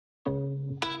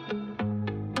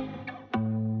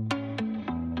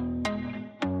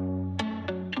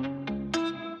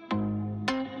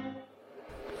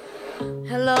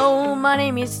Hello, my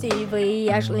name is Stevie.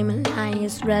 Actually, my name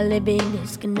is really big.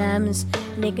 This cannabis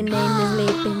nickname is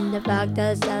sleeping. The fact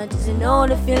that I just know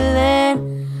the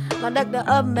feeling. My doctor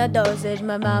up my dosage,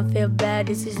 my mouth feel bad.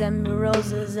 This is Emmy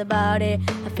Roses about it.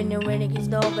 I feel the way it gets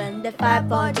going. The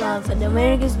 5.1 for the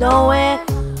way it gets going.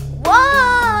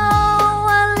 Whoa,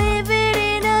 I'm living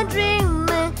in a dream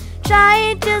and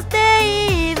trying to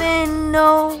stay even.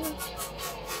 No,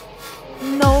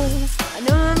 I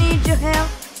don't need your help.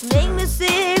 Make me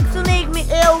sick, to make me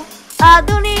ill. I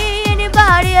don't need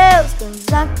anybody else, cause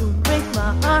I could break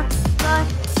my heart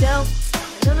myself.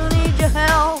 I don't need your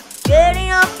help getting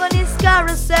up on this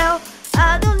carousel.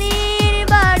 I don't need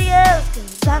anybody else,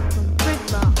 cause I could break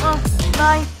my heart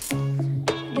myself.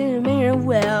 Didn't mean it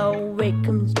well. Wake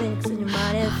comes mix and the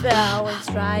money fell.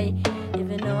 It's right,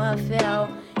 even though I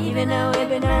fell. Even though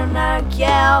I'm not a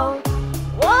cow.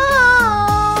 Whoa,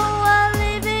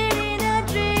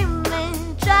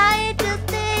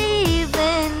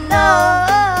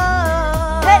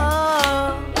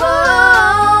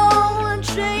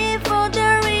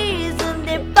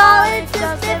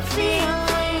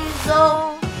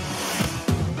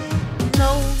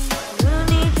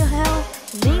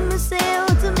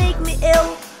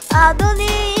 I don't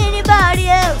need anybody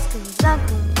else, cause I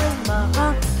can break my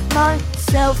heart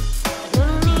myself. I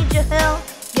don't need your help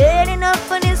getting up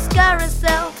on this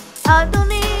carousel. I don't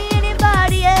need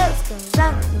anybody else, cause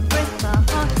I can break my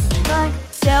heart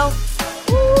myself.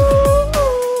 Ooh,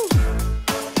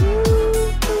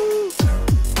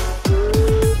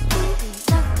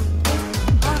 I can break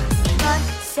my heart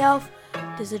myself.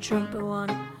 There's a trumpet one,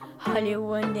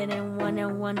 Hollywood didn't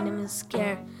want them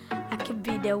scared. I could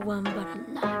be the one, but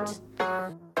I'm not.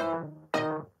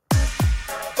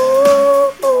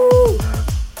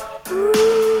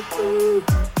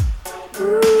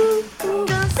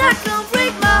 Cause I can't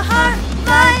break my heart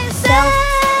myself.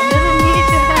 I never need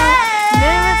your help.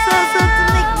 Never saw something to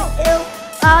make me ill.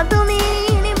 I don't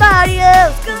need anybody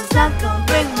else, cause I can't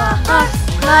break my heart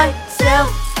myself.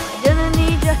 I don't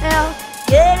need your help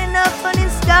getting up on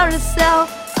this carousel.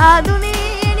 I don't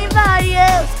need anybody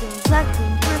else, cause I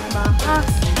can break my heart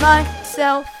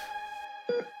myself.